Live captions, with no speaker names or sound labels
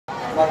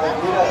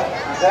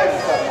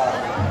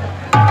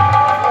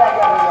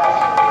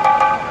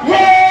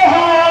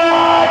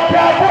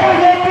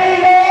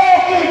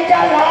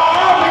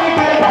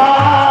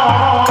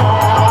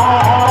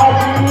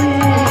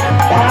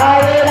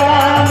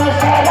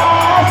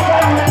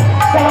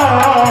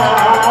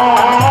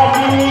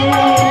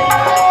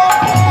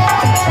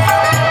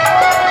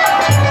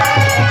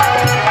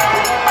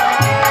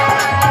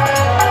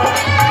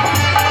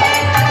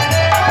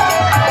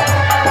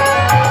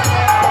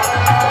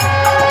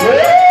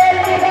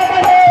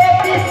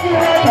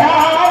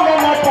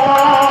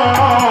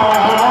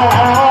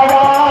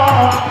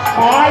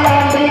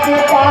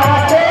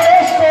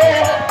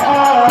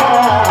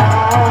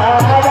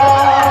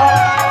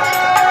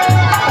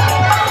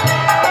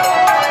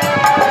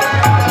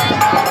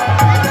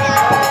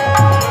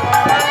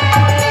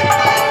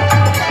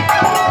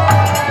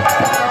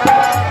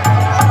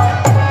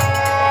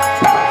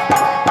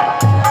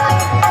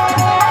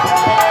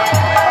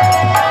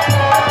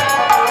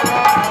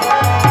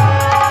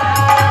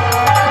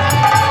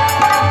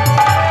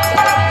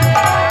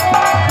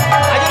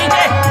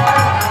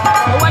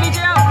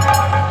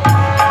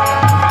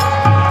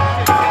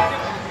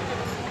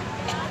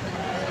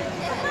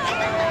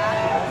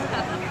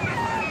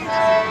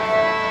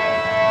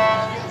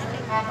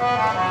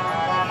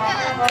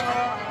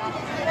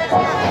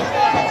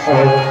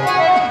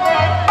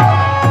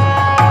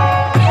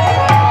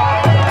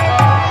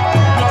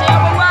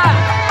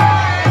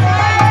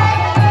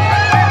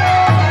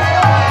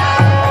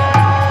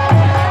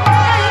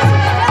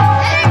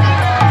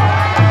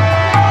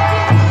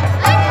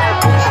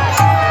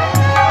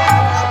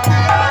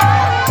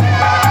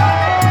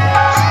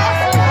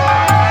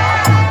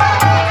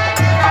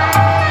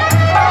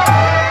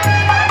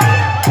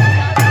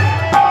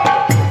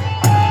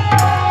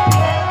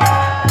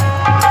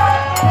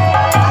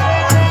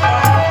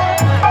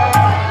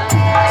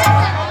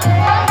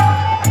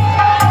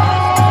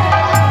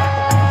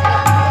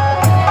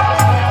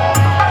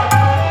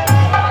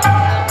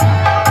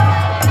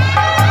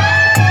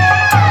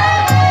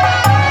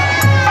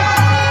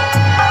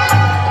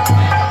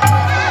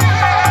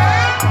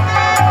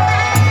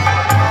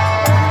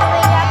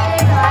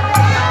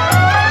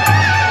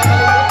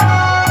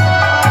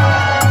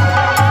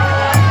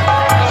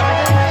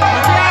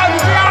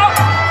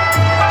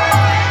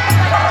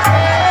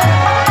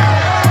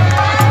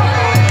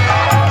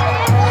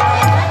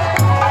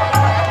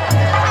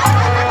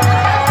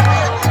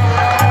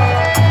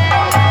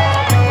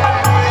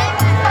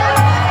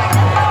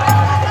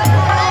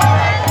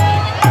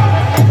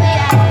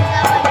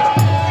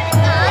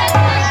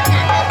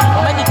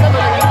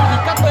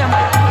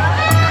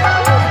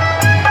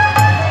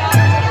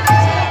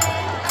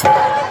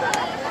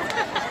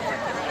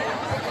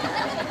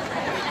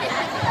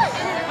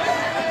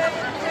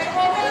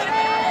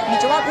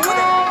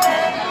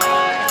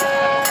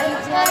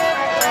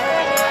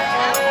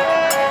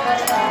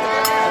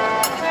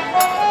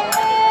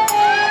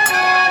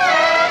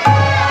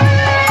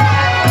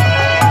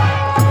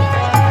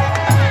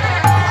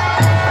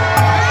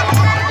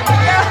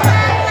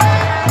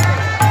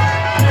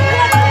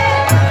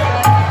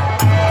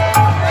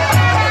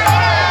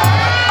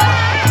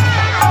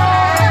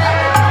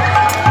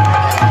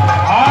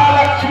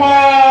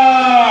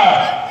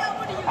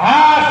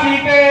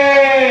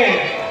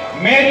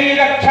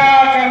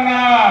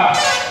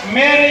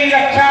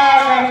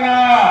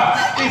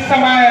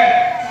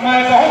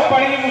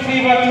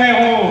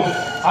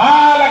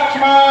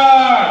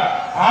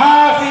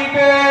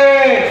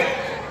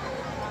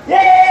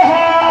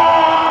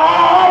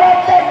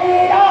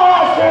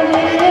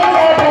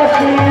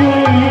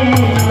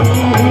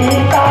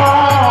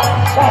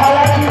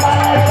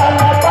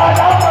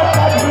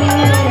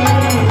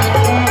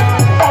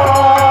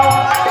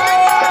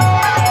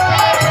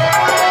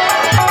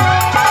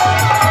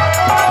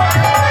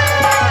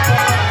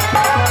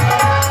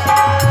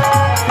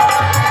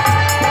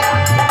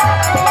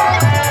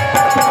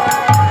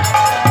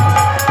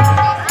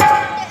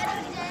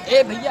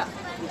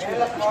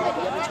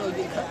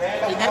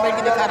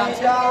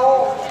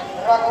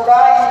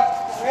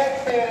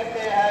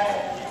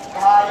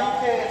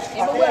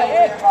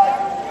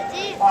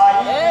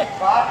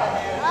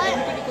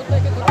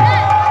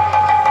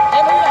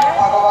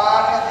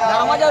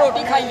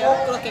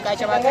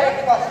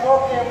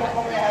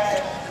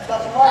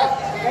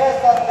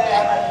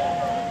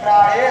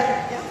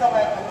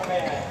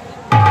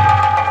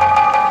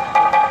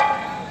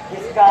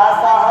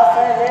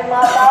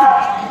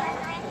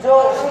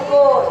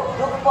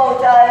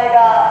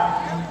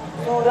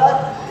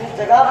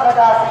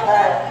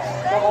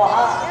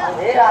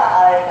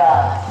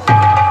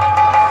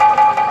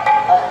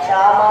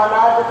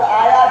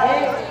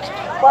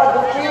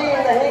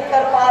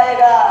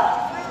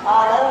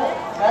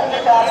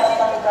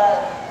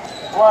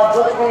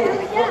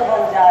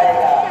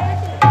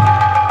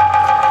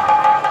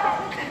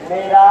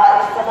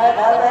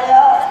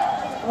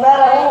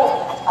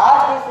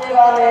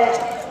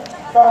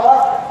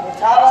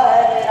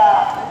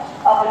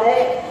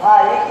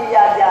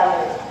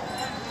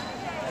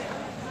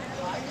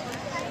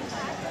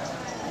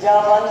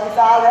जब वन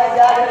विशाल है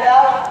जाग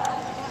जाओ,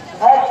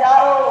 घर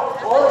चारों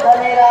ओर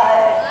धनेरा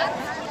है।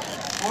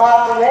 माँ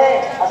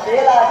तुम्हें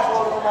अकेला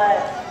छोड़ मैं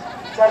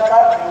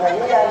कर्तव्य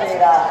नहीं है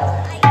मेरा है।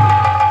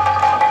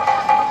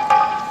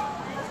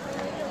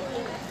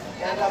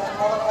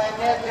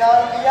 मैंने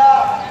जान लिया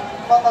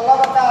मतलब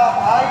का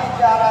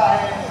भाईचारा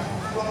है।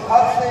 तुम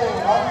घर से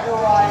मन जो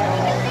आए हो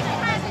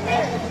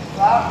इसमें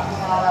स्वार्थ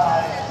तुम्हारा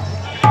है।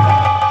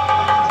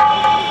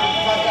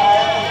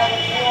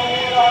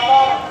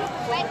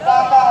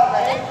 दाता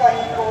नहीं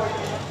कहीं कोई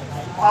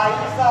भाई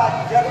सा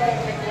जग में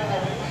मिले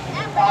नहीं,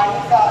 भाई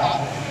सा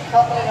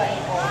शब्द नहीं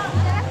कोई।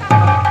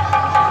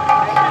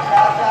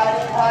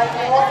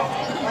 भाइयों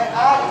मैं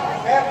आज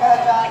तुम्हें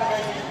पहचान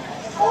गई,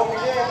 वो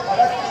मिले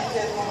गलती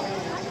से तुम्हें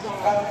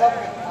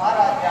गंतव्य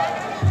तुम्हारा जान।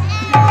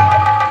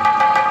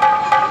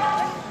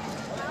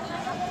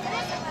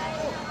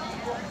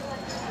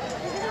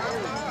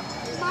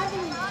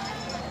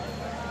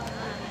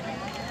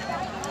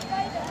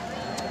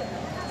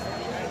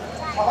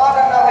 क्षमा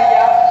करना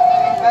भैया,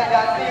 मैं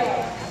जानती हूँ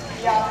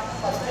कि आप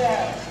सच्चे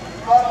हैं,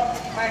 पर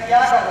मैं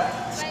क्या करूँ,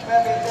 मैं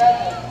बेचैन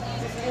हूँ,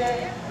 इसलिए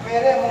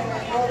मेरे मुंह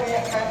में जो भी आ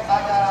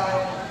जा रहा है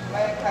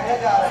मैं कहे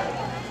जा रही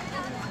हूँ।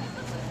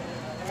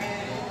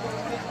 मेरी तुम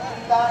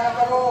चिंता न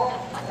करो,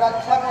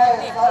 रक्षक है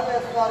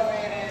सर्वेश्वर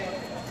मेरे।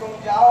 तुम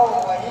जाओ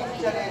वहीं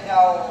चले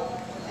जाओ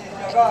जिस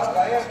जगह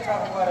गए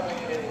प्रभुवर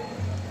मेरे।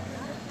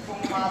 तुम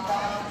माता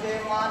मुझे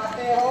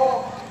मानते हो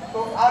तो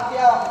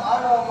आज्ञा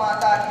मानो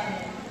माता की।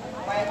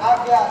 मैं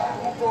आज्ञा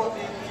तुमको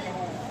देती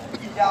हूँ,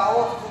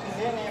 जाओ सुध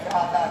लेने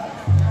भ्राता की।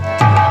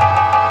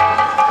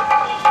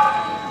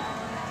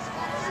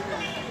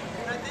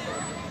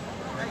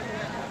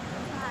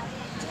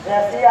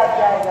 जैसी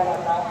आज्ञा है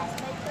जनता।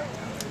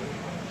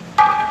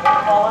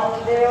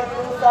 पवन देव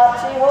तुम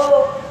साक्षी हो,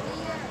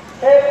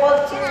 हे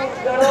पक्षी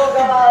गणों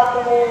गवाह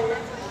तुम्हें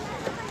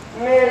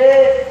मेरे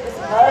इस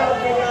धर्म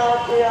बिना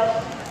के।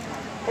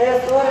 हे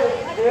सूर्य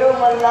देव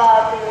मल्ला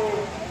तुम्हें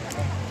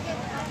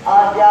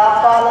आज्ञा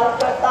पालन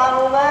करता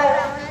हूँ मैं,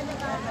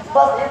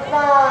 बस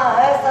इतना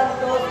है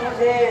संतोष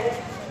मुझे।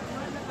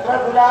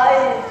 रघुलाई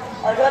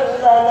अगर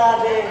बुलाना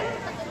दे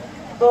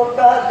तो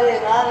कह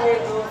देना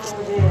निर्दोष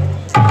मुझे।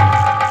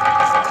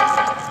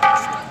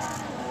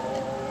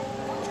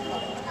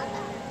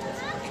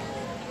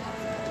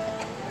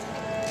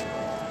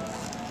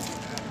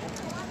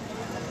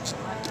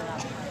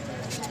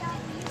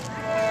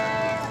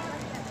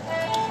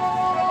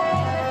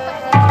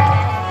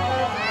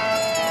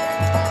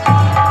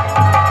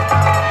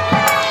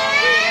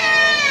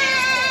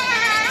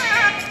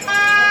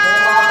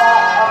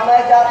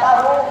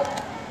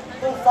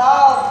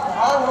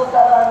 सावधान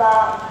होकर रहना,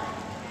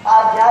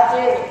 आज्ञा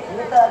के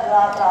भीतर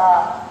रहा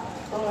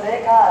तुम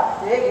रेखा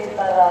के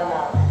भीतर रहना।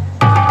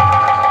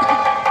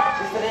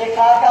 इस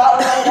रेखा का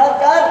उल्लंघन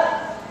कर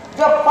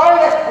जो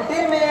पर्वत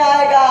कुटीर में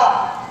आएगा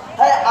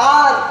है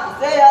आन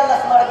से या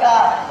लक्ष्मण का,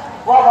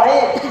 वह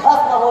वहीं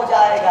भस्म हो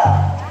जाएगा।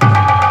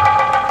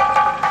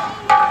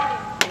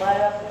 मैं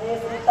अपनी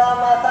सीता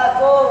माता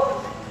को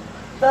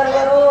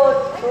सर्वरोज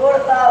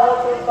छोड़ता हूँ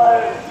तुम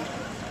पर,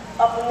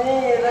 अपनी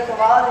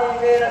रखवाली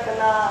में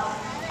रखना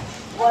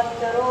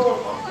वचरों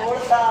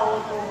छोड़ता हूँ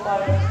तुम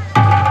पर।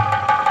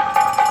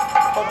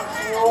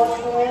 पक्षियों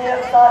तुम्हें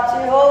अब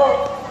साक्षी हो,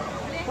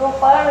 तुम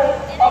पर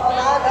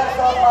अपना घर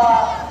सौंपा।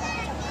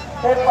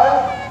 हे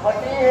पंथ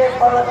भटी है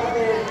पर्वत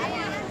में,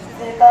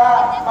 सीता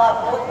माँ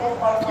को तुम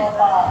पर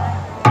सौंपा।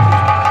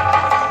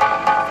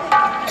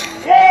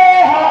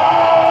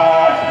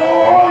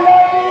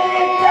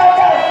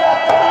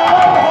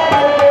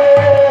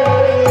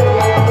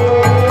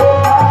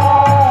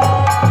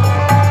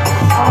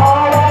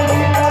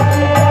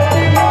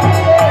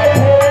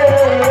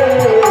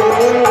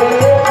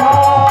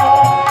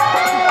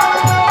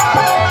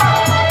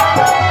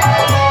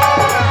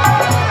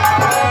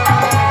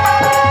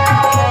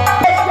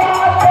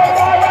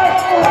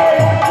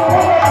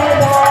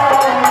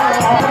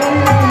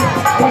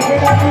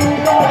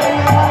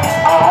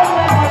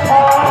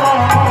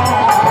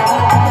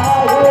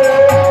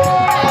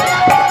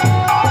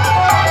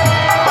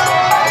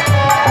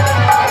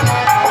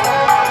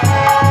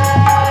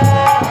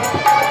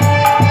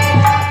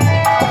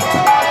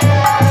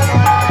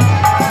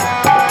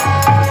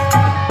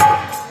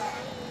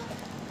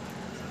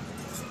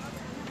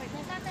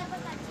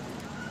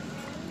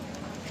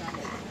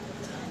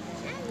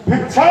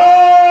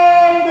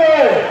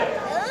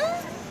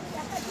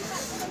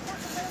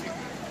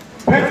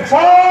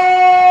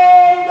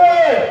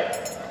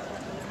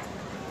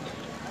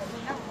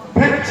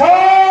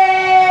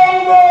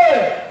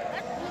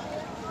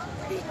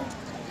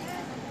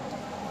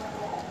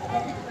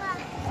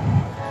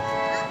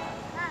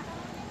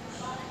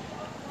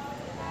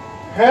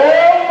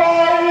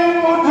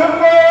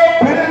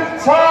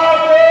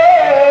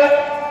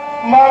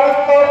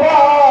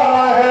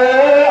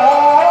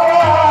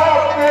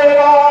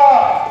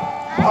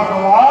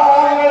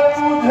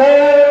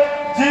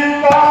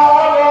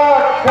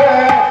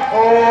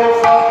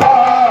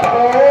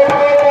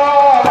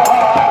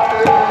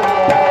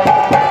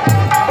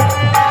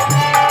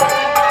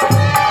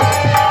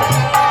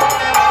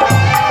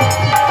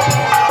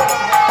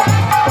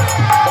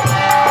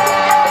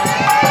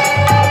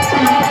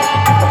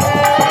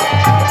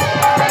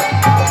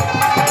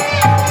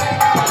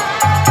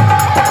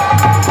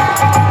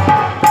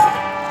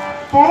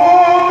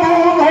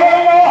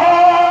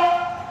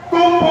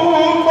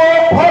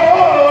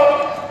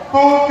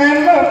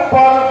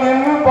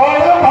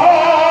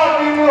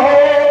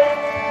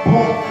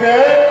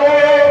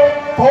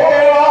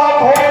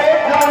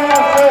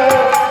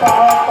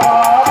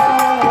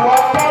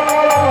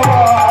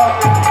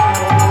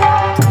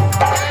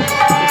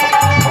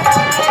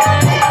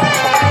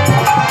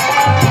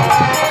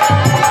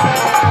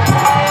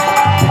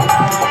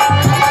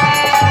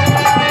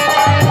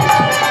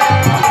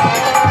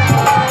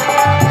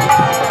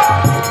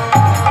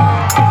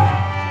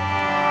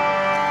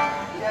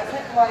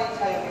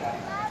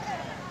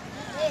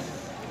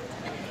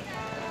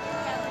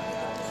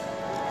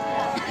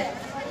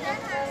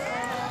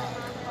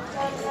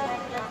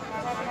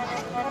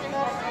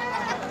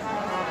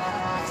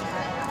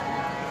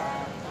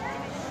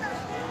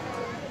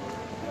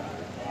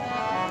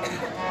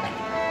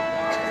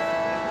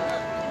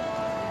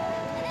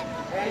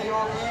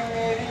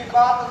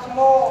 बात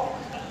सुनो,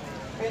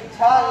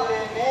 भिक्षा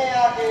लेने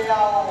आगे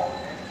आओ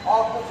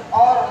और कुछ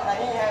और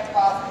नहीं है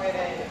पास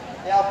मेरे,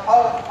 या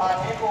फल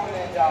खाने को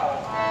ले जाओ।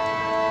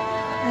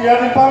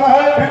 यदि मन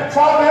है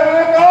भिक्षा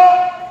देने का,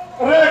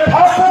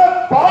 रेखा से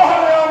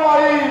बाहर आ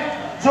माई,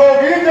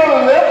 जोगी जब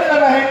लेते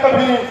नहीं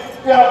कभी,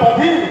 या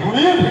बधी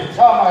हुई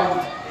भिक्षा माई।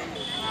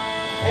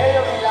 हे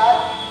योगीराज,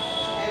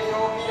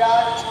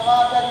 क्षमा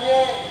करिए,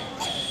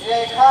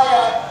 रेखा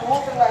यह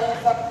छूट नहीं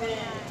सकती,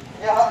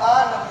 यह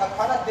आन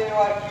लखन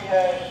देवर की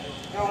है,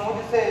 जो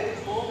मुझसे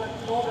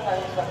छूट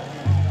नहीं सकती।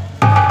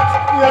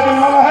 यदि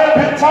मन है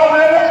भिक्षा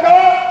देने का,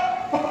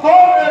 तो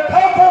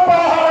रेखा से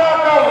बाहर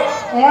आकर,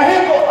 नहीं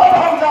तो अब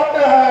हम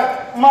जाते हैं,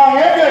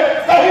 मांगेंगे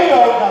कहीं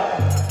और जाते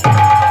हैं।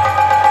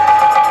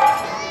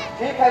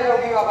 ठीक है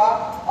योगी बाबा,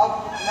 अब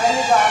मैं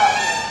ही जा रहा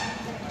हूँ।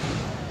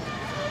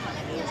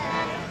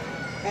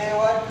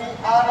 देवर की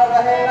आन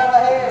रहे न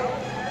रहे,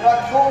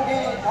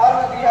 रखूंगी धर्म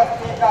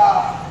गृहस्थी का,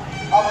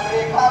 अब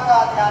रेखा का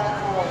ध्यान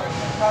छोड़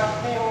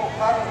करती हूँ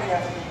कर्म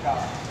गृहस्थी का।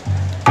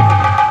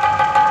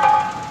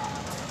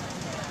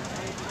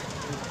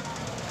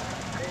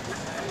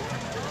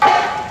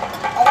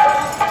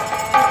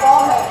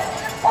 कौन है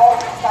और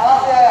कहाँ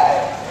से आया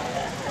है,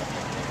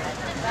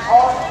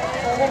 और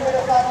तुमने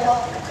मेरे साथ यहाँ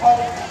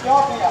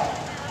क्यों किया?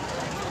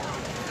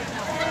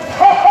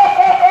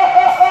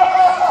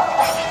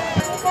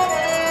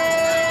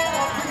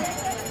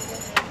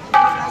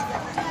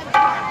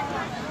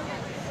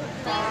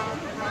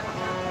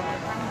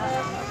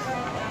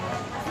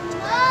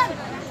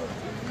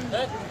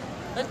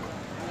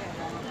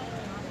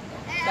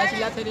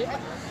 चिल्लाते रे,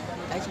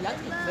 क्या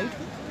चिल्लाते? बैठ।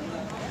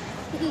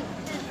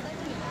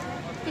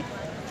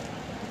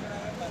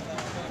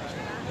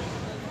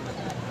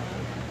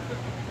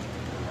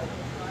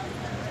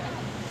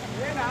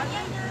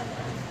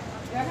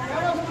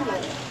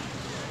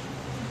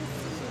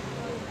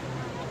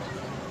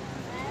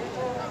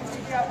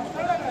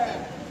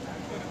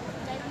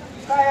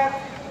 शायद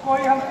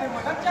कोई हमसे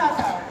मदद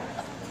चाहता है।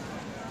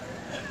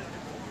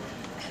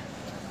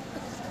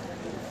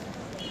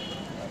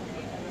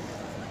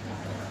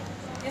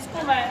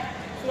 इसको मैं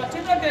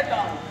सुरक्षित रख देता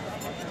हूँ,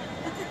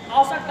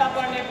 आवश्यकता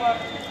पड़ने पर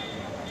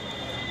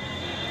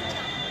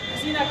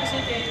किसी न किसी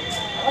के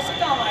अवश्य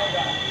काम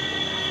आएगा।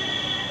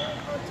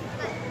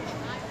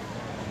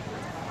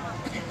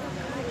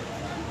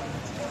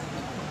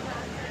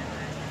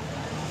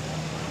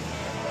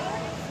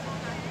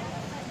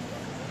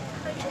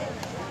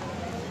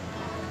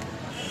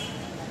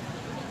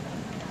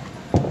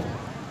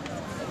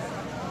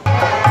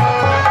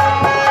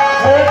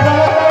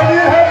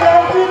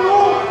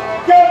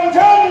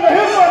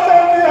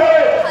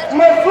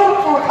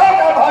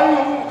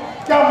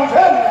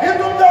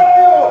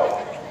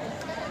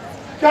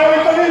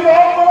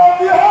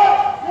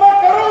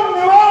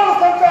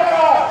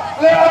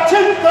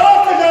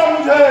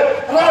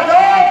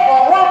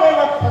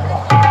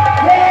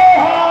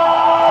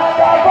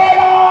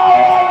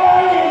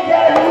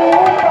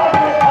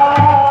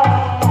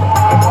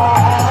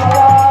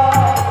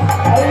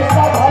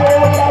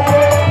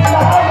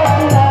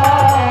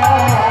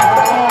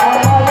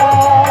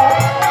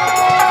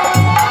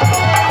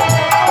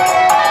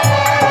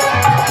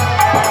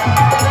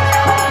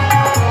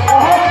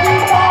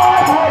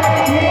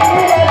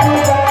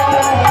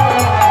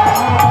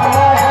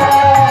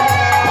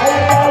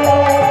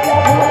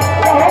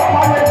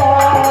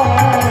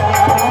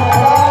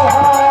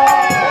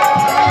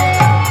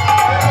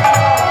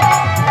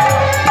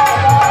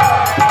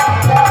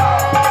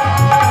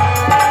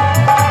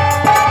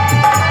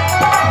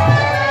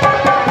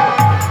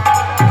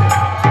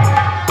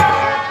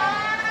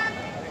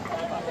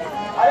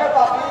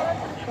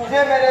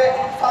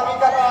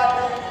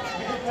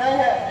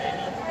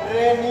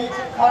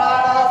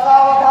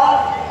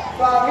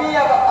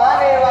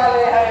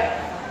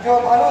 जो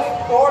धनुष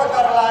तोड़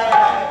कर लाए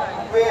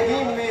हैं वे ही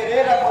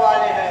मेरे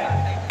रखवाले हैं।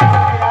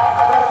 क्या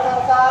अगर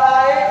संसार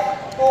आए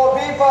तो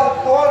भी बल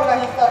तोड़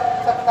नहीं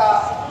सकता,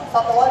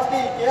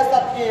 सतवंती के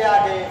सबके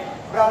आगे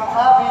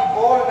ब्रह्मा भी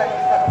बोल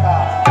नहीं सकता।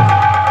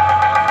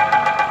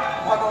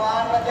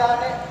 भगवान न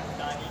जाने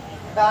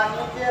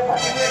दानी के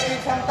भटने की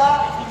क्षमता,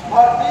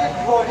 भरती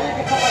झोली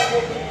भी समझ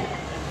देगी।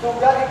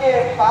 सूरज के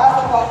पास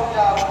पहुंच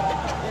जाओ,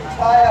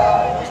 इच्छा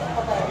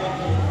पकड़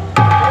देगी।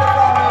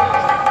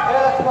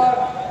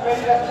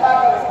 मेरी रक्षा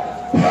करो।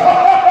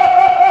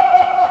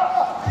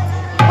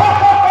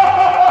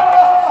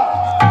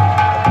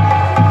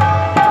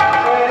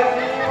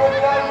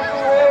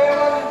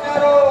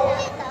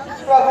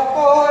 प्रभु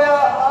को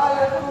यह हाल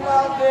सुना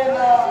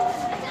देना,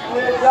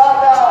 ये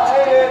ज्यादा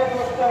है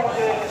दुष्ट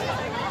मुझे,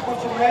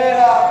 कुछ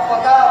मेरा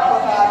पता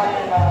बता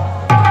देना।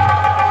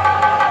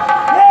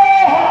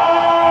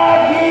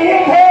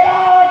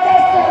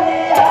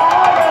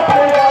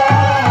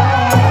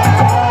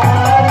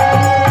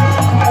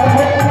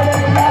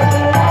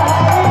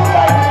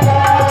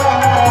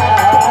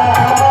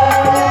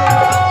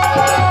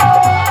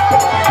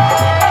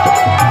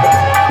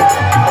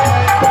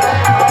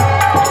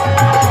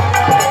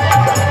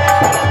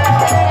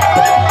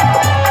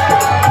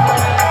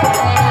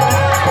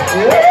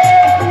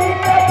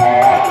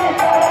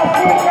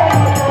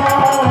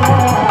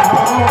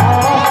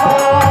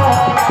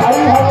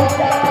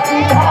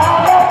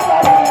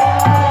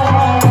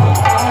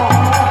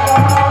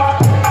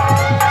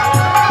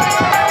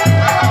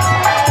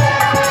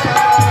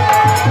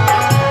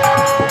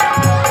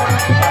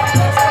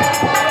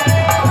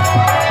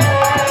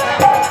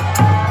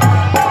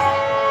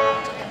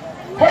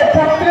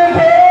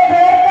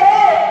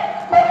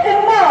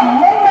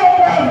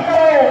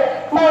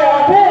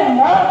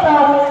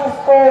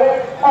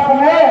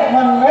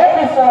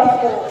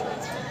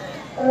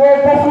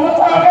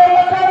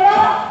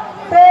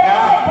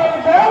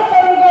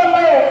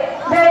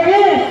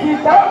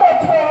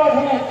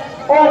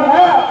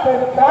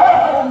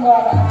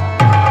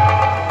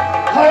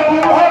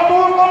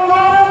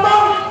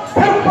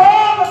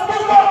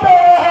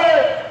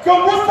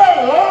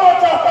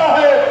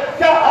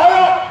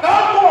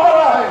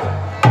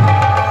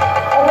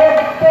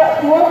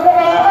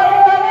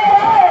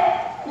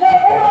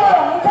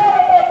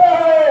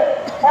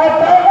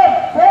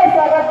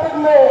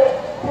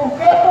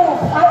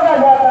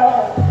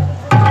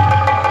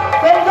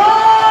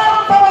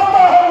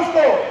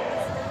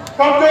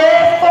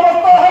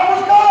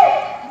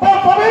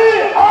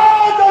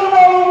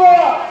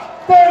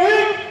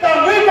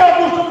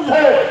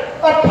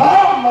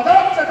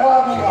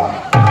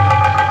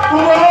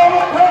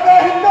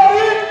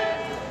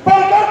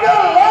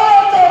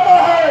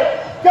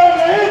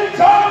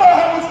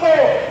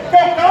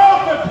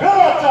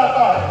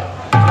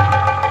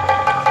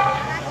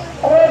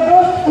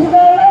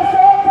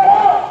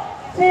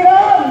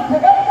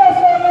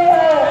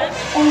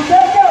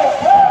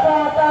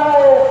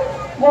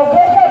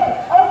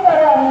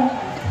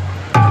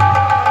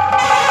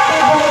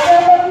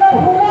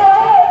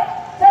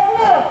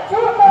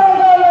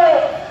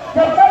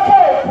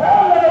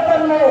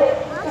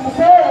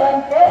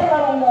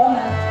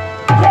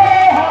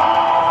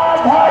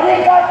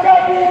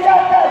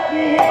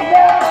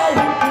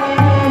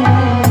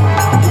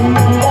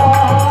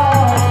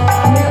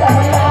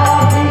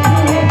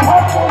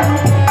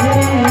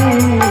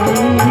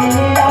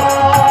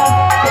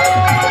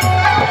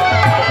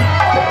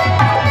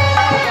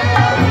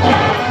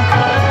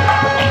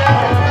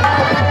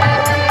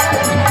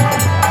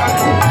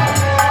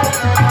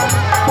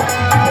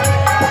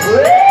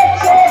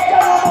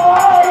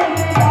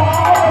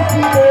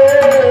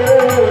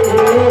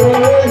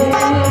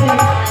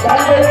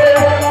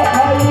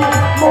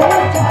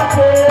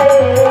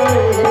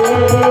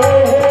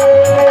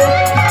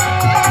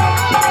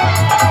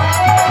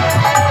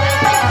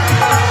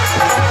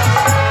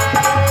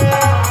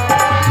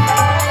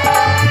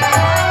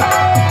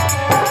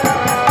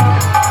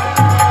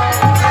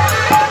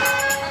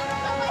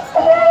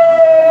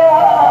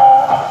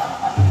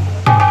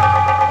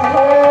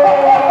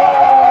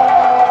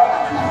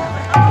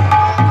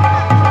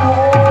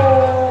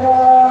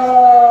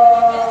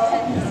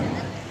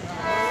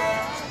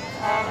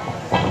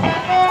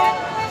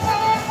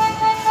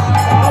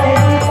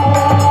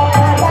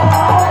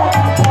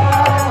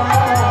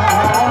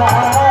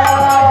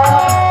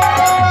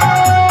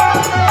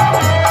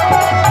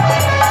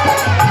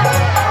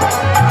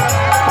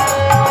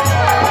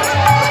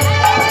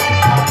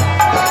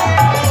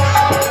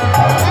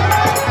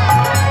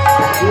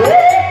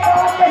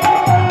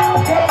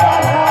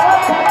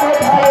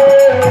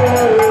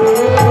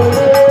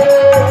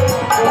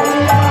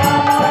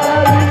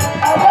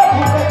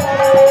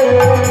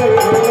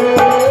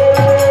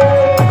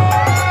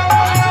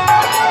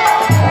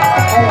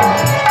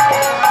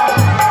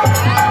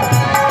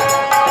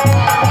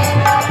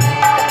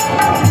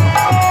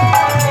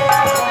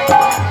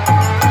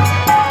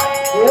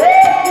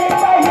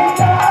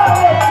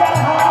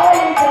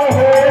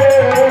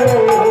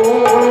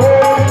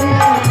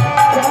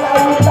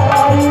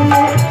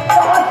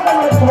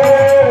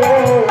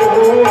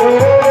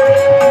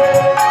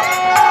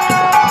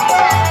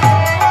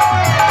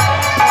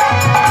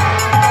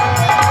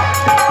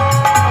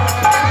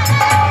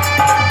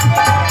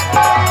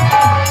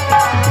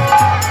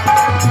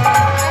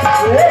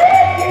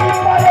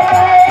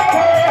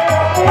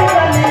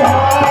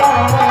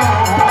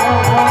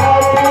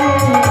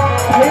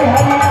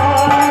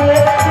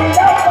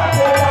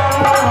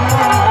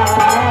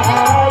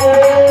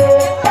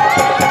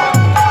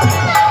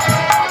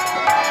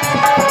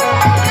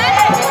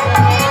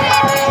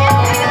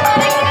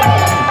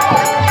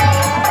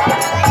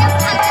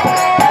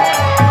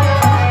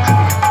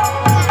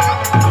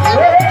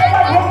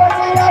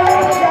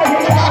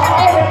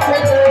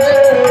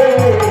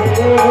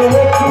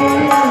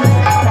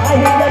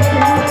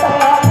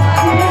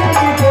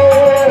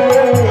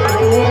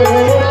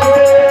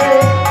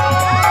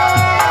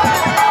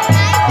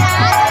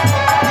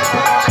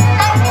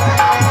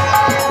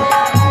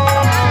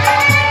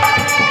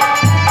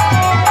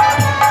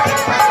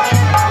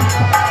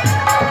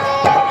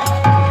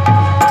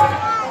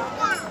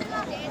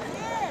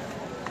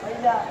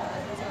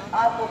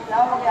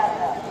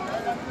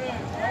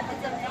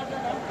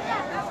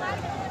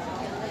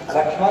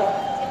 लक्ष्मण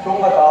तुम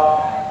बताओ,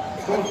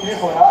 तुम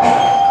ठीक हो ना?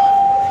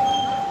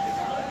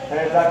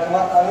 हे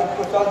लक्ष्मण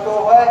अनुकुशल तो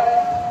है,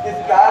 किस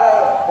कारण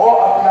हो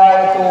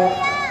अपनाए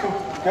तुम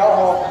क्या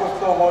हो? कुछ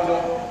तो बोलो,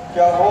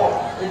 क्या हो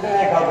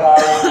इतने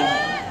घबराए तुम?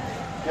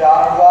 क्या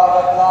हुआ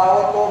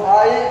बतलाओ तो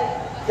भाई,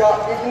 क्या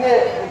इतने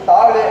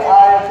उतावले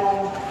आए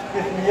तुम?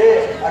 किस लिए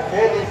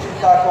अकेली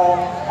सीता को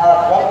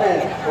आश्रम में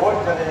छोड़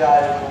चले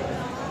आए तुम?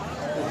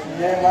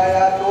 इसलिए मैं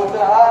यह सोच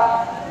रहा,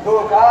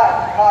 धोखा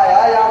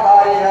खाया या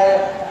भारी है,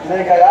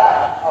 ले गया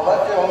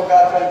अवश्य होगा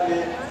चल के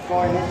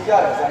कोई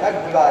निश्चय जनक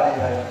बुला रही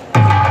है।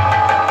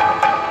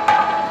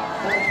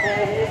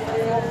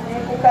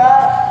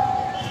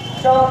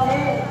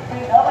 चौकी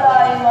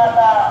घबराई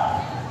माता,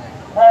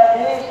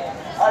 भली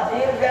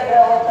अधीर व्यग्र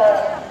होकर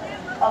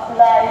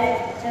अपलाई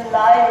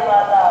चिल्लाई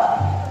माता।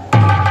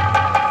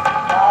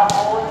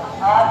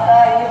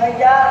 आपका ही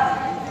भैया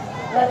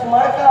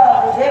लक्ष्मण का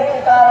मुझे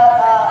पुकारा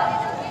था,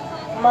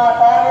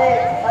 माता ने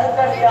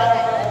संकट ज्ञान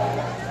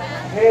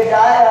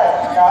भेजा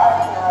दास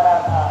तुम्हारा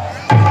था।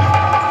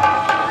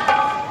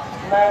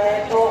 मैंने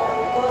तो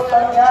उनको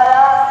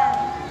समझाया,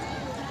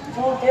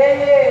 झूठे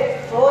ये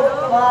सोच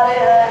तुम्हारे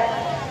हैं,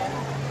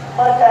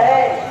 पर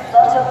कहे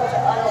सच कुछ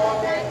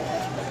अनहोने,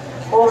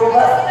 वो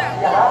विवश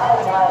यहाँ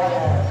तुम्हारे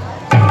हैं।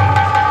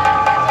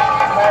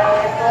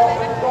 मैंने तो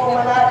उनको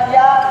मना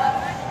किया,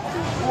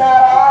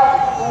 नाराज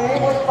हुई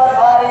मुझ पर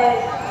भारी,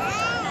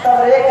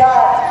 तब रेखा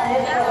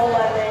चीज हूँ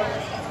मैंने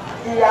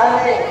किया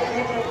ने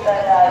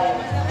तैयारी।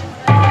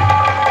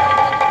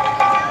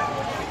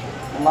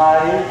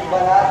 मारी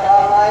बनाता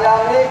माया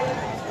में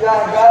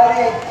यह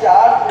गाड़ी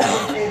चार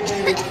की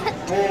थी,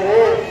 मेरे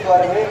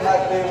स्वर में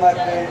मरते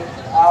मरते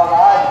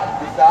आवाज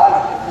विशाल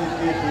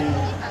की थी।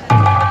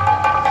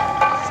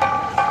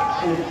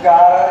 इस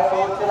कारण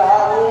सोच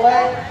रहा हूँ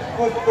मैं,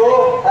 कुछ तो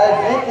है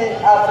भीति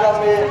आश्रम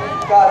में,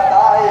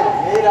 कहता है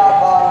मेरा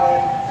बाण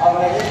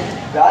अब नहीं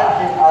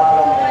जानकी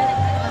आश्रम में।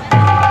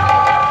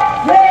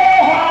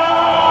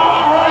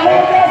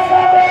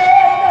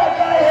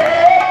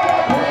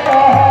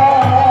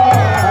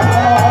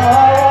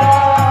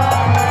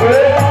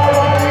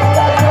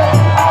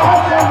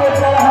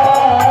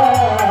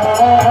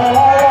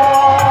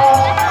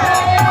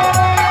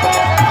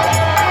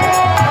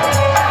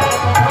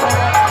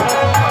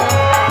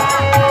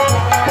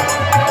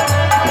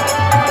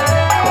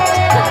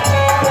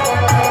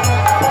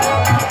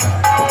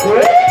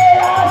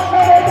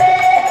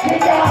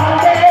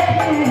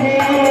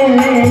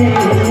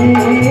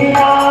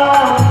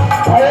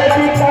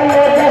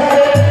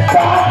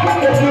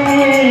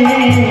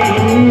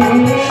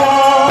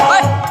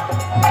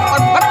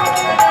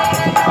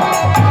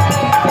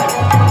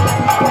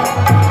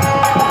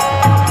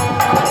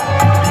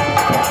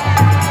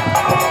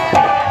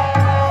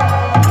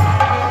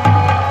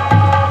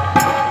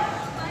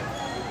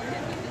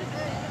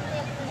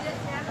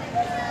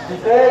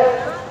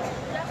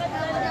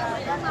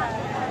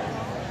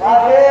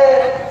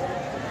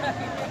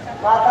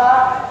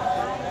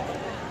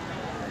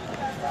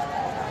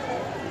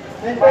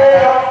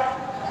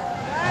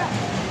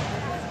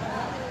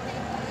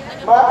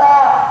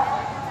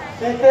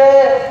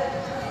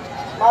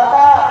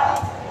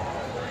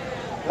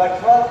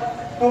 लक्ष्मण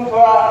तुम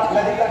थोड़ा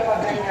नदी तट पर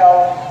देख के आओ।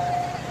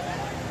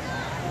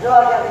 जो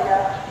आ गया भैया।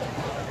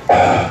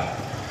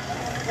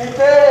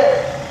 सीते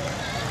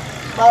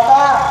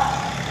माता,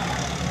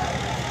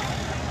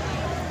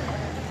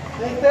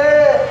 सीते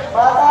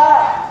माता।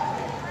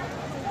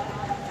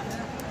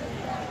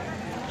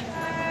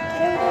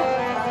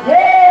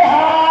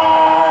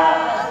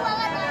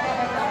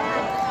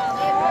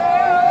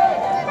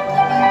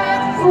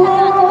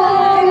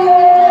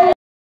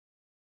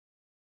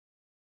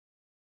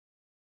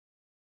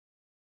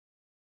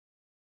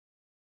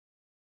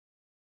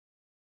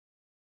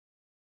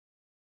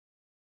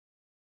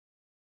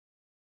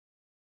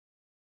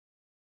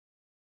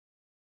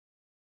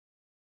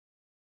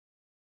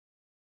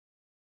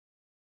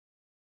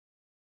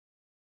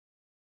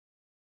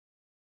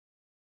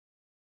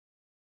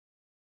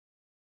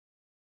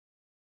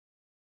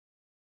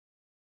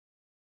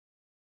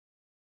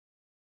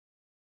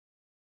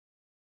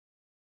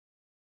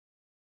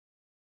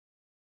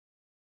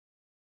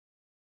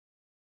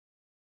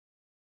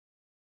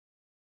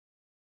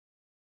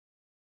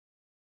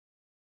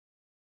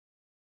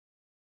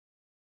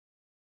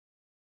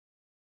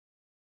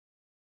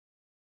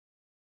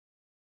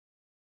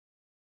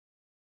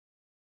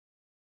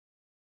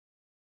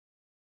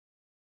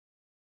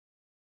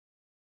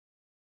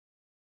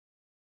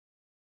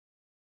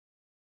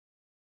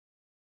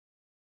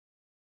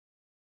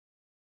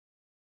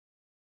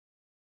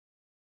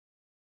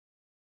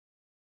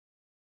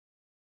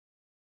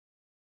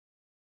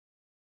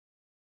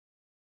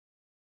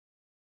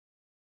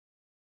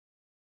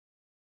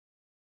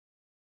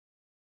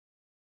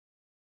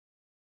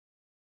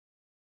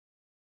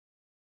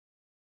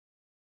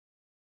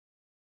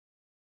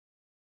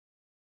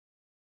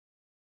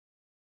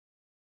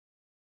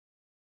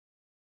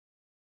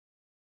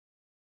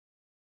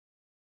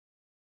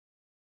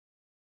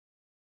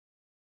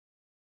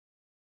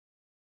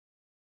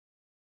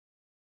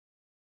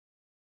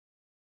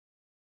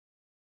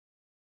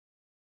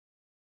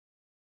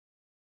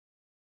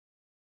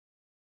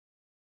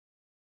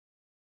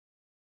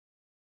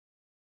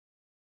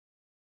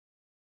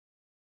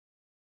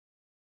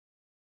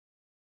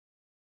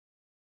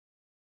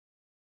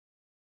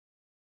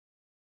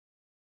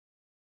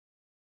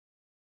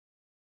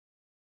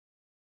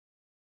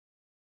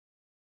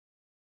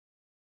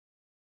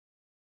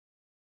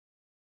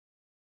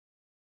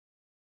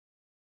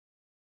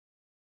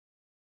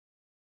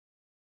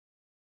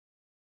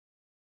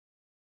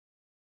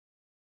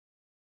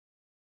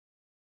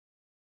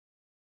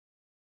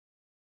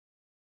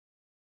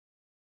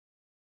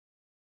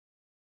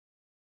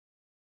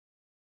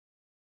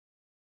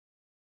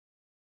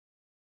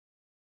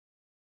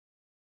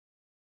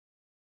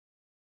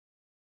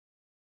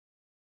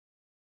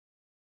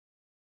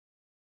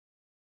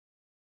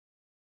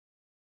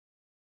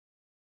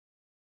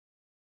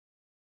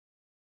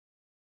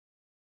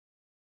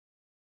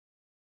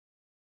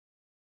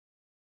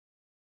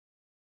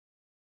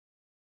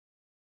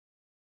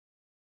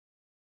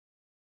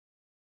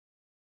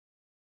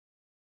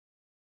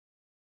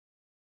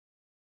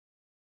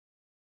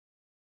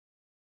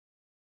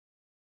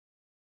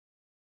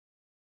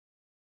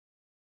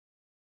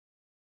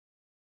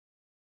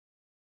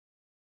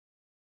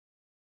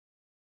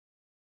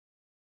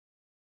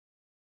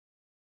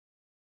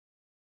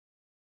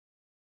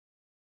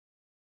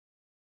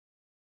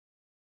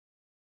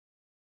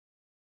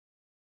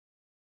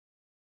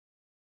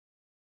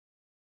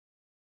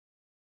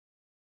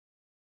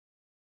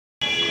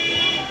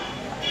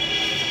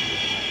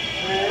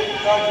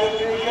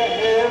 गजनिक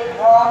हे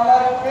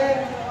भ्रामर में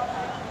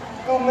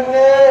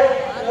तुमने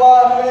वह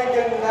मृग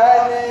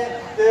नैनी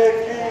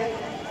देखी,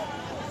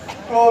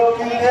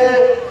 कोकिले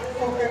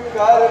फूंक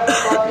कर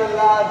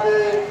बतला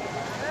दे,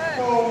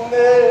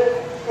 तुमने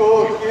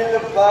कोकिल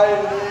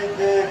बैली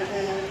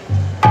देखी।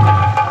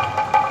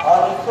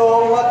 हंसो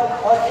मत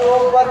हंसो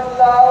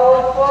बतलाओ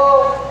तो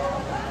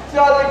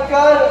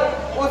चलकर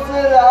उस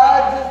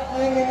राज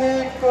सिंगनी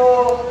को,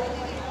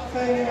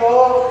 सिंगो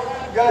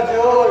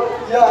गजो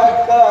यह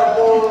कह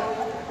दो,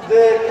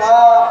 देखा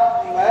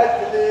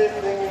मैथिली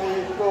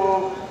सिंगनी को।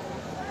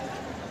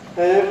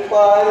 हे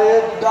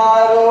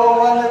पहरेदारो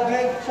वन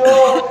वृक्षो,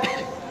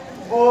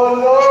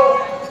 बोलो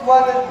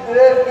वन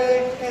देवी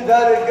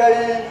किधर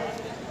गई,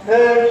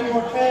 हे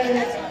कुटी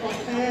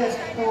कुटी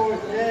तू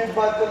ही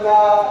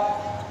बतला,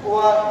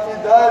 वह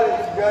इधर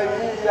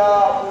गई या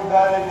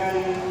उधर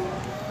गई।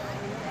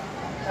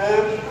 हे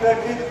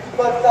प्रकृति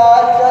बता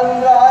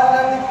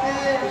चंद्रानन की,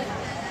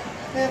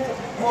 किस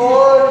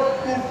ओर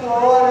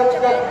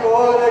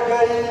कटोर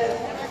गई,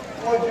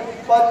 मुझ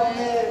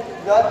पत्नी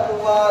रथ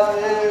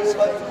वाले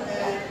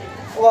पत्नी,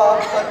 वह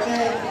पति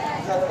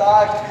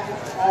जता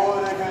किस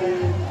ओर गई।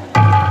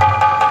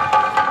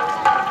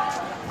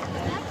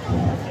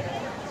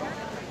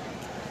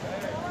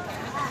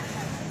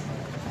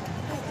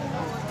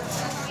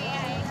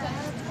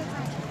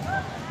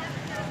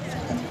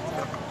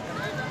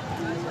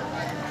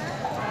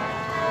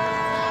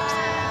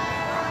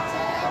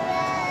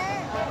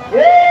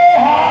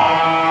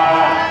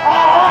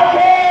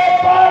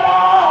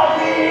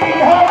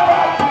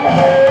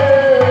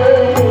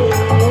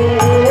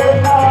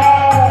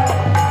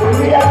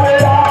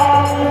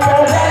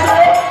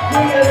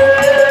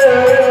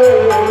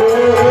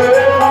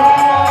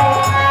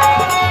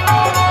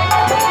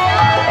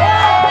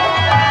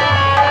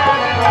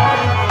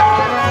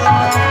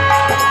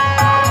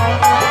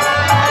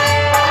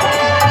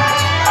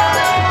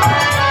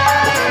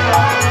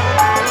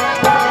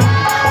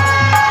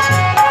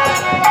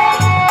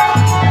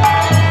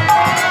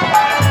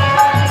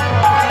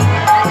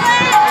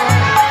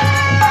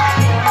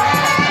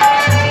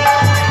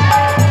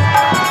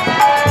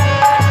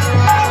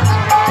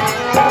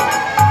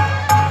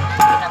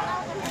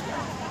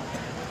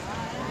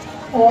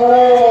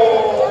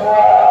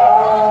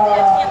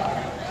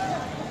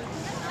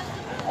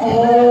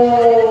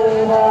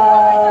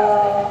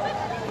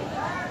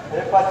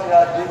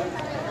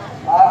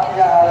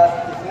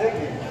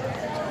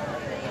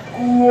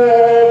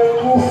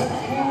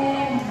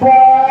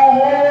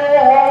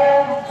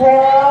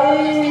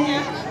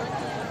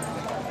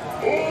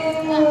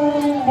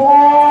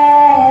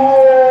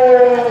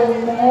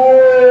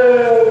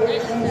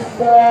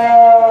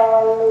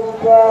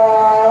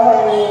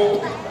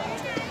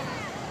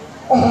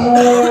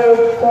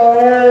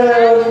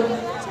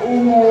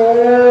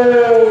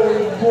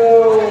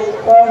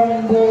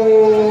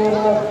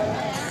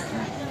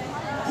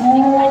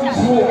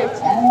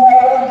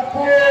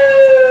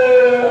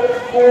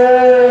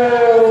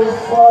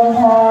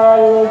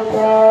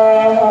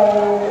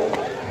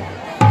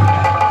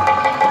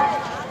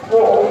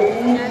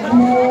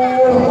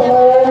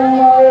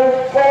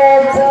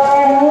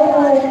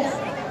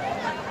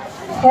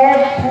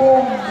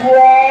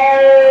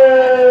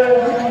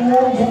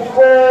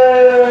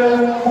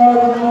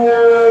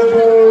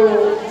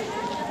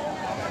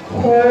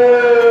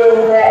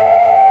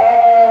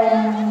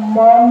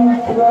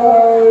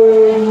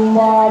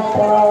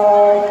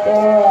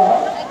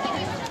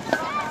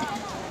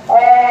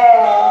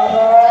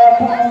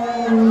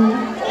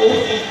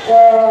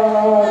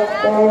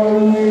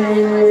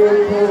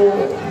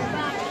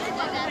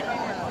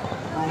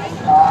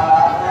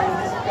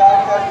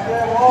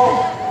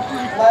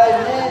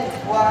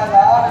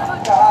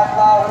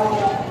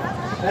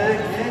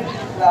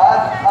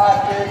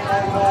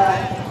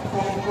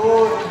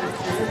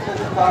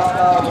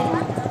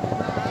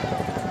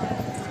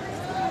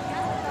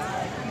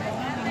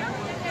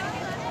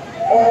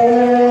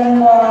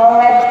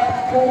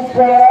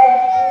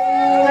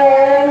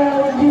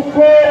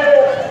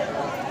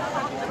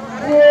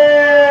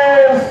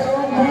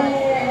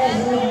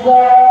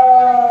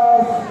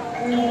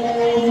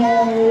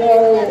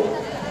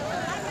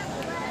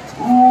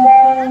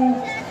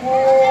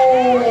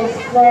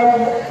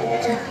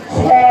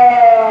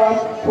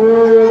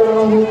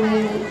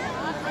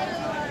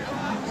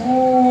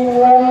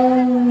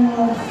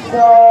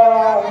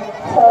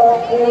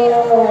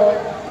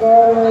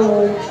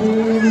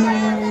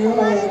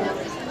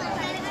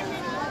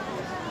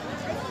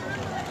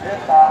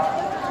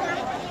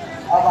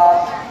 अब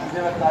आप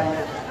मुझे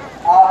बताइए,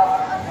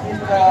 आप इस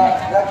तरह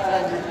रक्त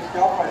रंजित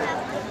क्यों पड़े?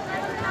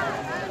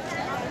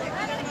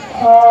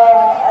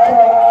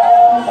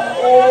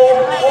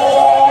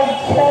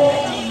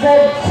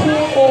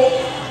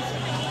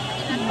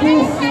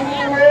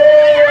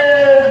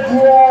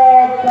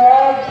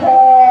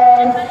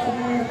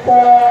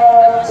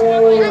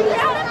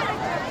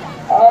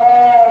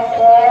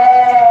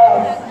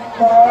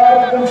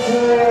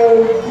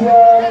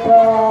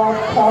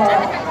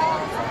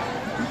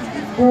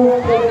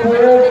 दुख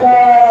देता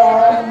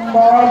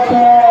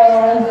माता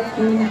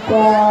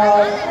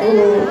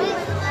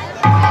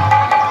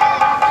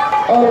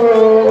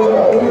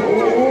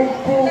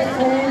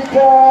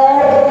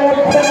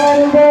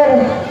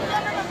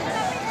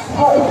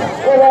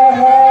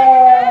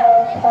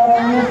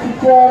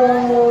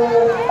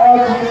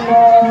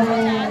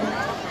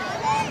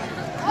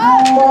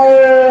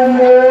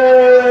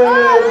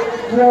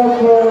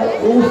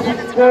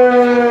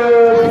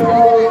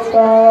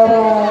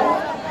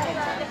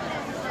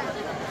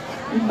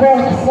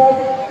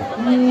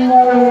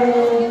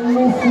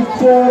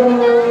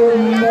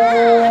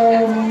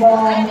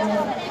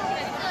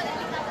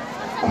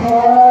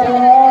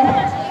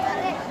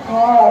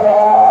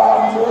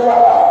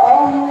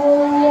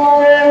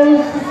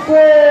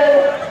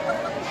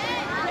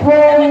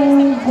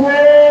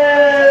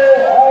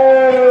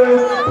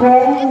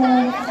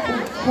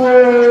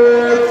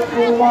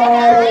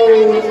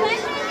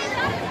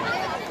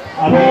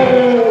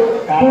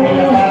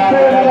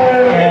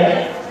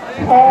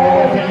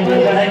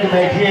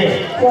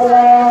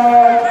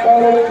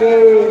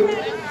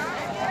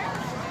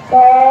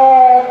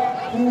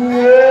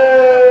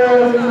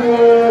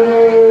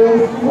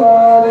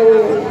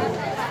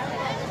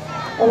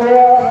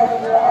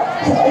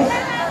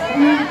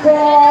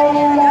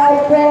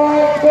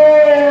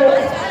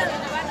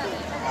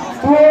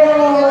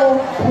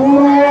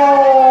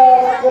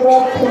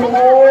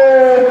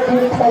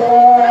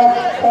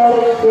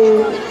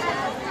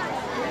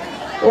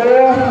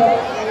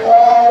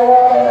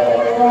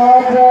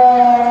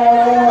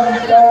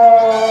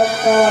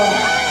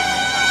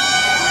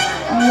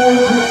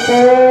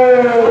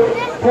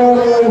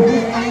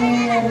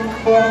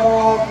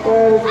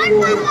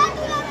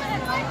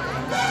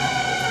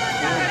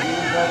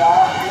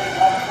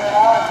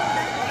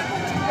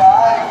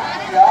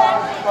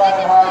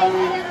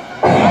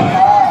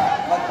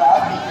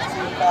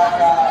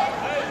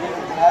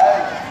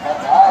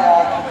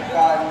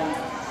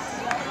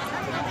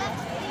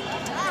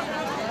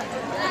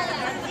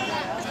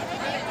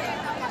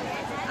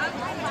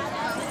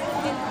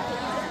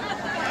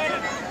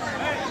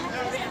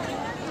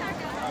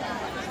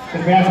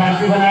कृपया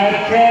शांति बनाए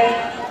रखें।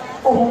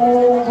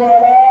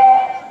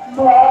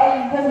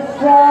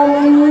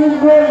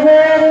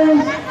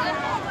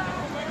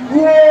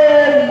 ये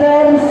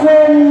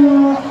दर्शन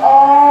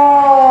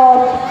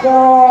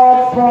आपका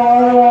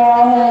पाया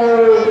है,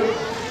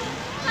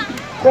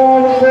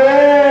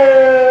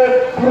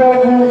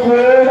 प्रभु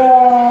मेरा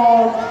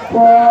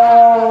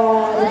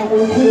पार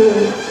मुझे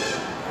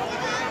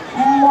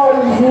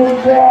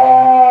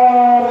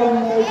मझदार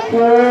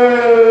मुझे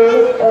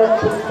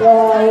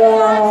अटकाया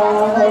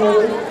है।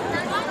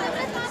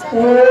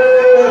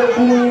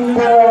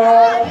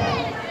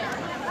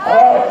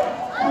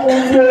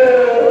 मुझे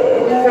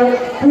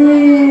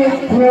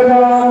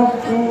प्रदान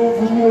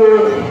कीजिए।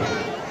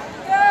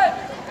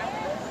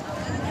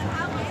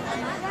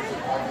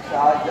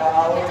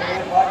 जाओगे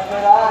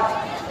भक्तराज,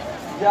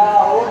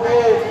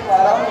 जाओगे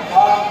परम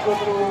धाम को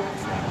तू,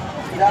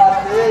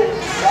 जाते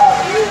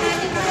जाते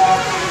कितना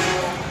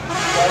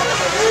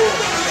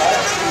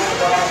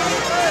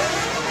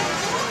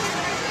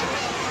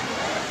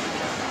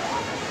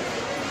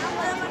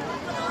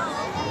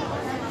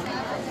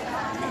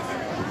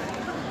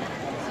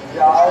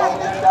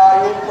जाओगे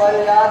दारू पर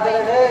याद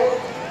रहे,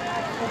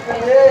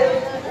 इसलिए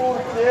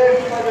ऊंचे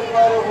पद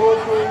पर हो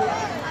तुम,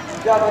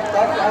 जब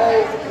तक है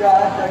यह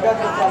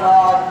जगत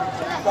समाज,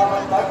 तब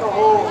तक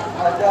हो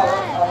अजर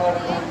अमर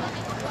तुम।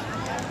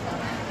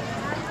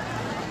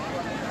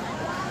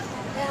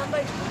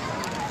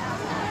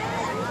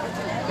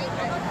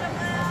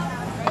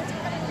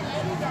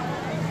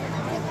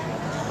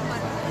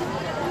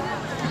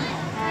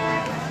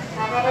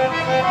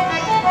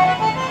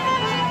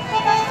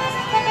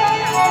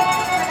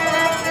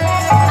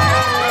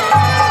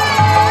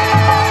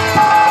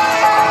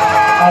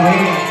 अभी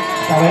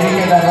सवेरी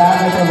के दरबार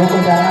में प्रभु को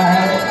जाना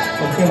है,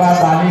 उसके बाद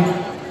बालिक,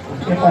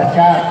 उसके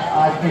पश्चात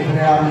आज की श्री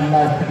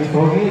रामलीला स्थगित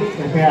होगी।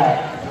 कृपया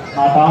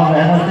माताओं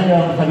बहनों से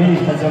और सभी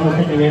सज्जनों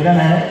से निवेदन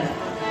है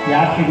कि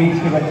आपके बीच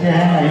के बच्चे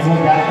हैं, महिला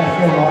याद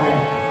करके उन्होंने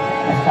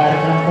इस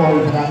कार्यक्रम को,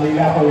 इस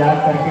रामलीला को याद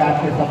करके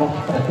आपके समक्ष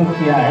प्रस्तुत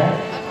किया है।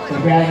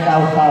 कृपया इनका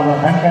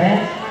उत्साहवर्धन करें,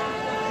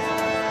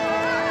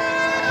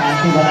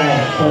 शांति बनाए।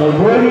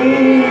 सबरी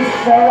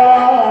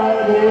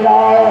सवार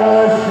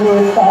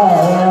रास्ता,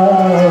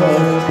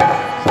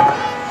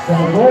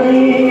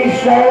 सबरी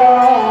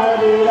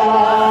सवार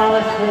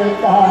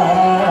रास्ता,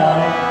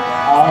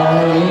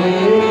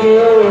 आएंगे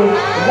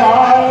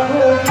राम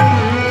जी,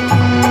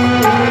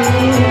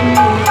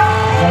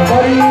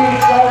 सबरी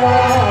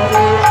सवार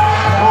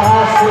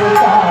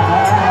रास्ता,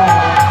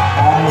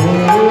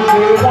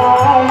 आएंगे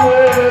राम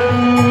जी।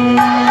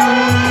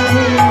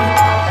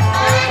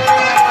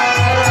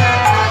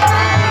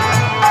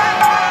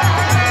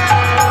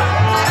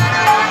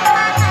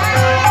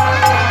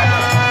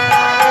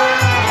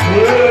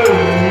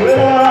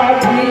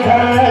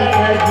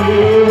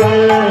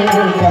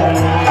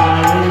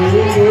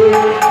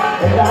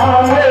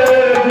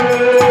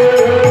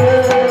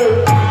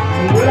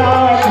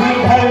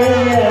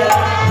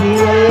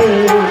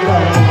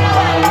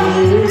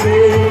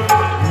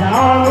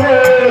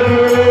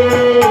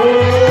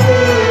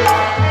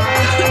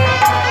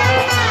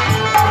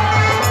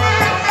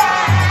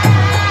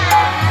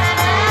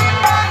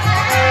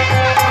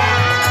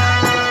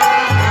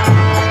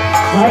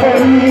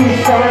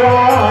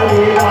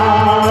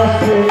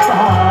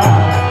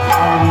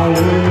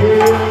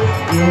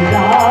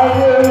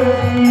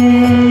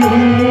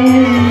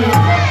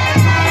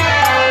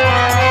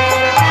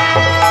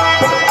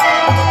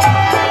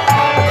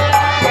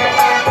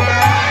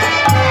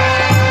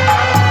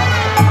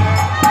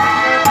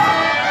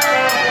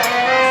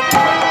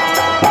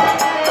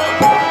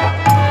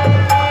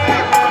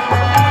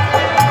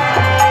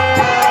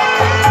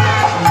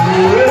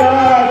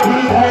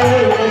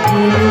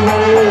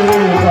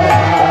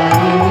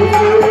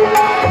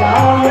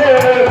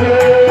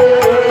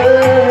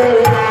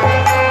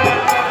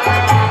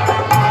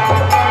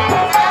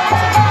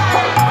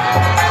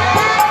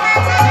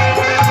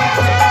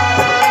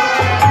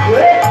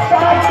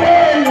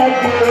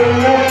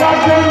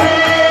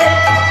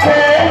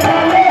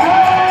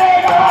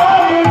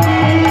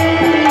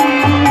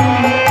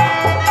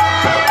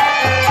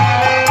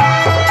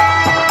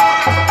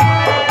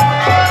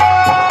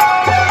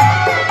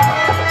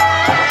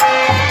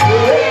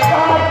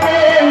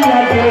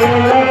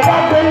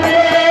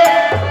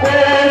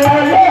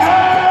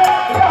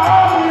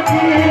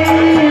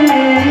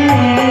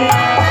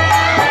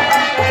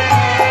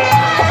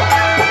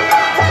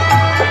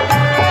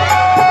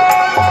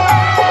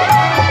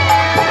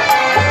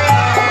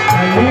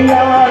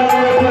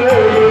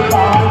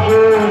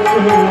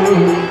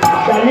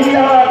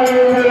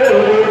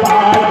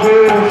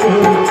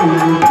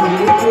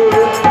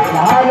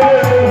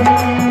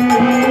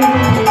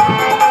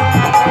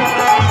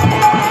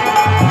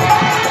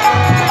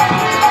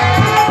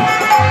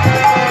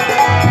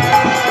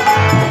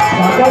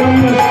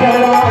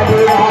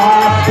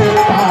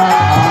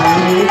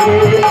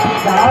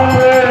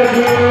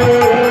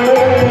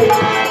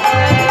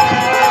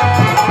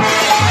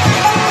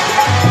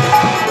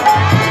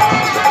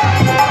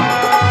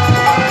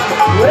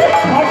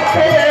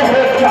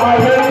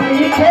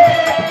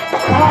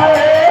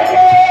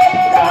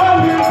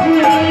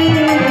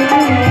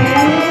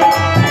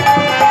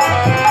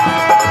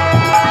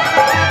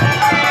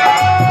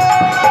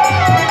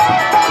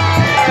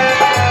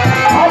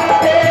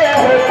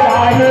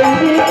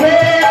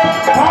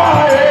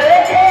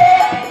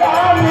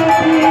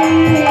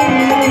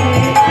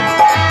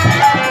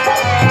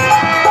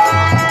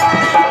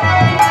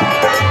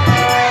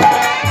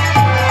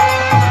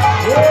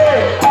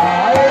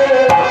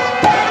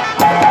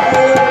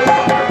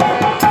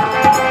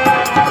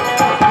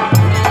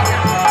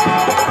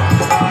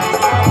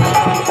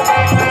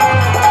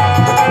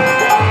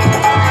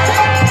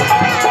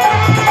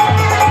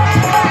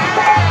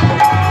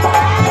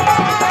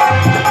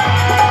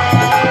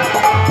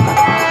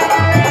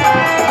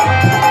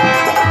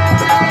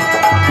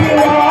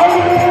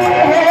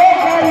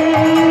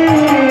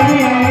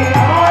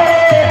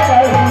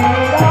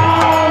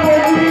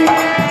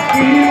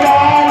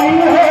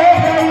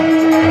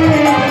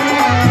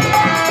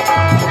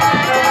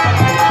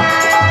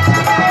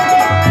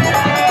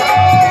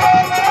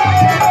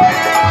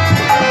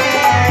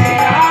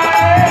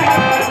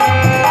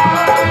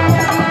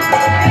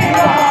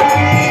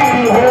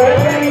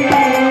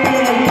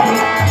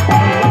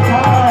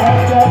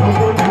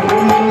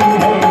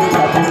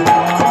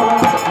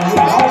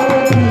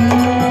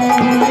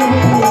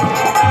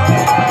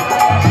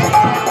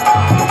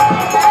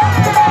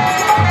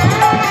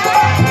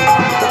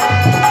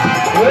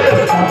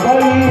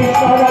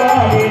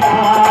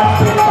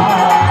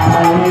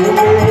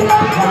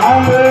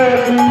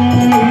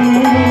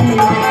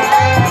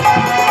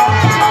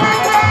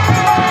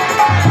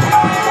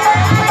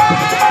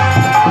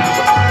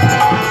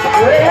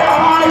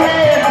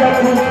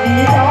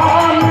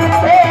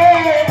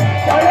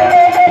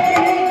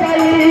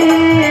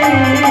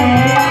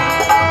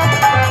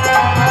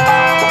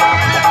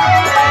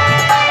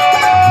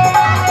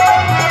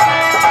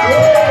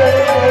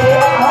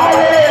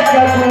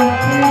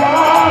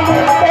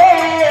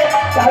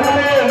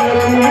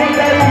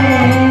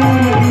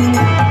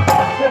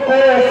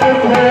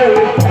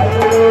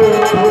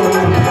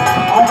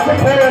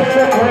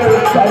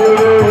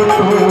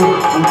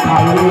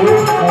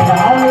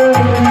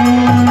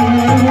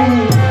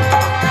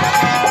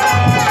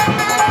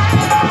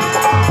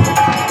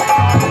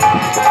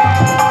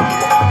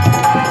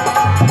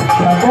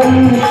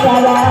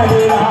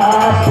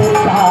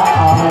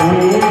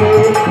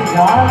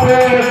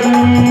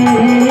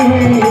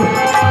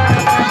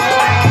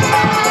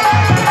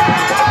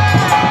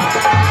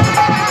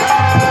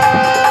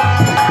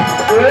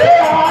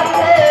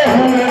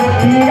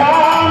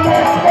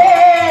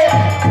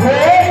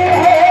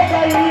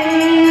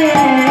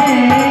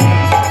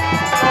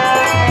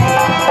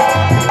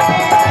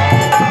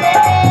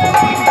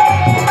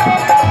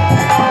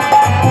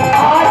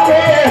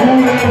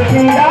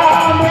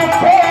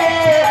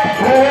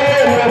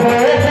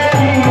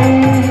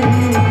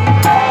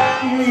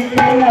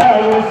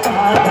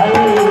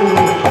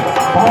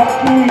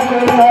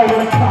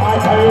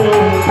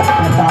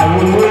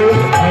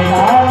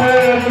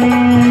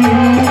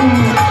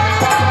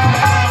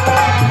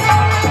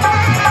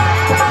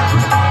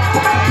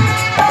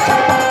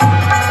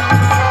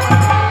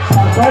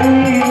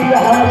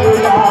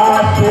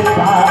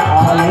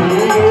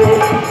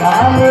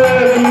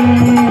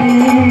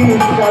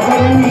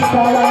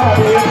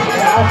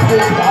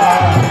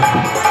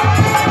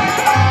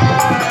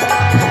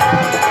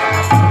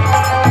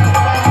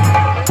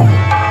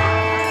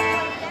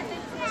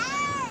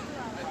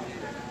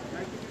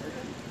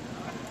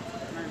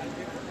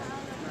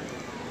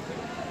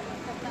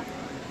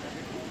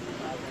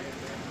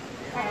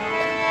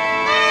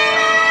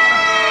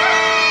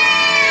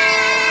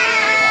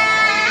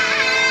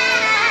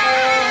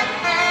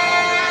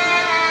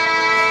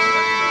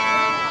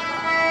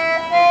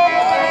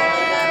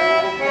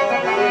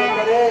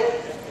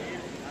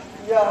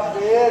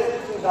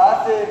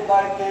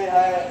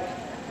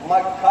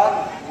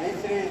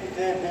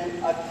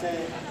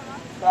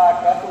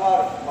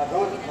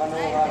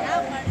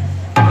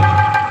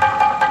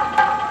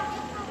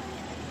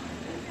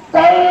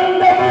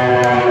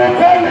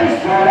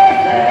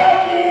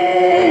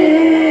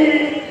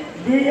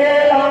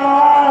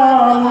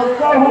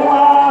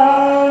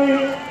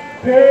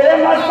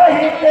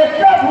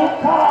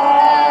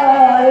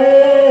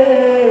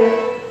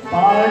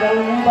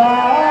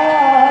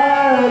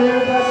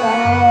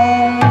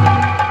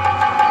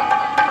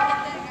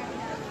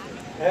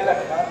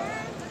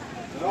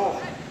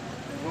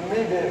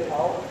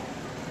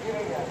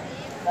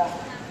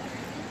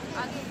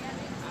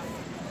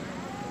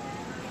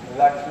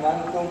 लक्ष्मण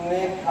तुमने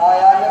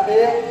खाया न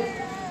बे,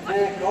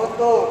 देखो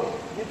तो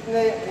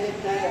कितने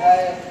मीठे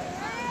हैं।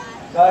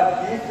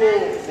 धरती से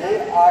ले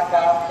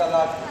आकाश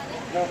तलक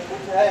जो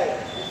कुछ है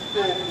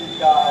इससे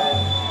सीखा है।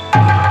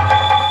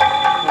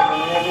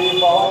 तुमने भी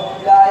बहुत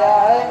खिलाया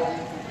है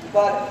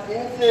पर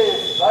इनसे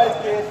बढ़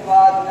के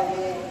स्वाद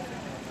नहीं।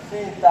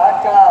 सीता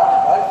का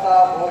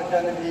भरसा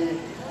भोजन भी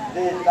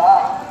देता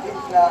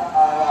इतना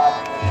आराम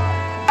नहीं।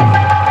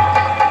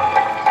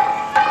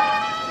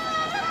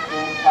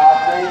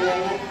 खाते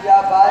नहीं क्या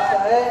बात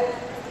है,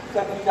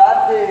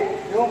 समझाते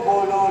क्यों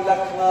बोलो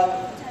लक्ष्मण,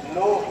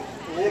 लो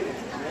एक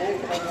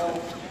एक बनो।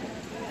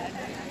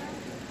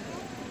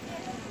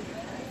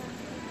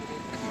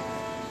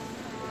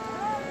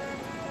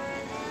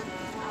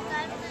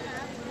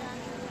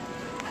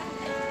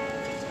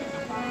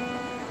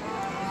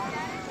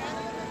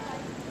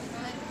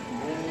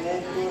 मिलने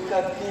की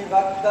सच्ची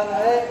भक्तन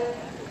है,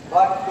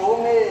 भक्तों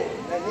में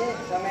नहीं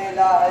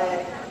झमेला है।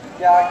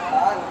 क्या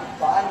खान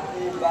पान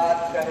की बात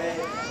कहे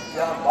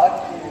या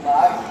भक्ति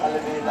मार्ग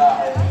अलबेला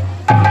है।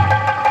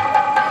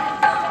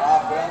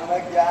 ब्रह्म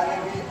ज्ञान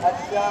भी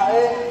अच्छा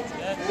है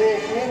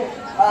लेकिन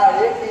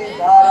खाए की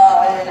धारा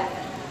है।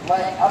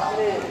 मैं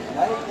अपने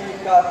मन की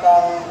कहता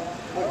हूँ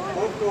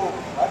मुझको तो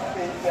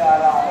भक्ति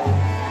प्यारा है।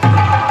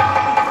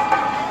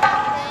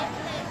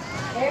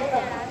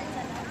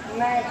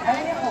 मैं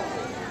धन्य हूँ,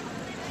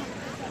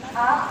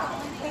 आप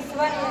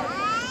ईश्वर में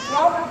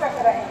क्यों भटक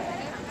रहे हैं?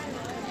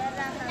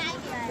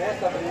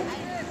 सबरी,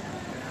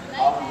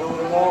 हम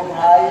दोनों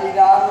भाई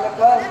राम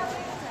लखन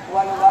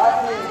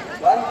वनवासी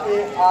बन के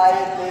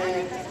आए थे।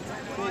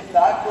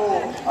 सीता को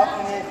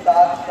अपने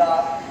साथ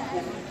साथ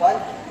इस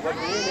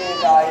पंचवटी में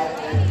लाए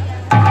थे।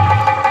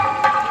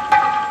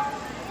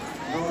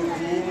 गुरु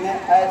जी ने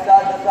ऐसा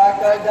दशा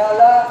कर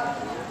डाला,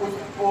 उस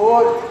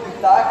ओर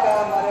पिता का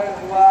मरण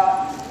हुआ,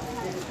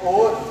 इस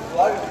ओर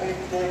स्वर्ग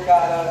के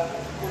कारण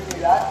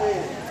कुटिया से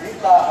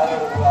सीता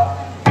हरण हुआ।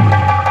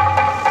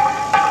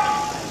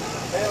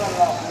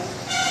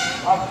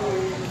 अब तो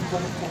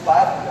कुछ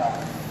उपाय हुआ।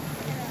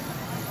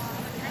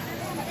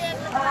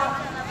 हाँ,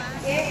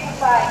 एक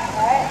उपाय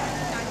है।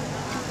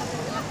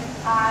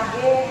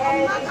 आगे है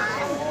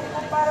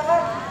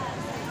पर्वत,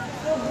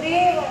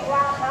 सुग्रीव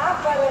वहाँ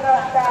पर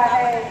रहता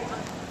है।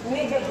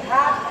 निज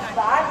घात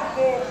बात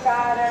के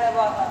कारण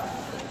वह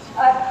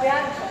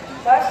अत्यंत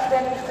कष्ट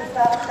निकल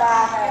सकता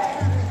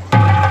है।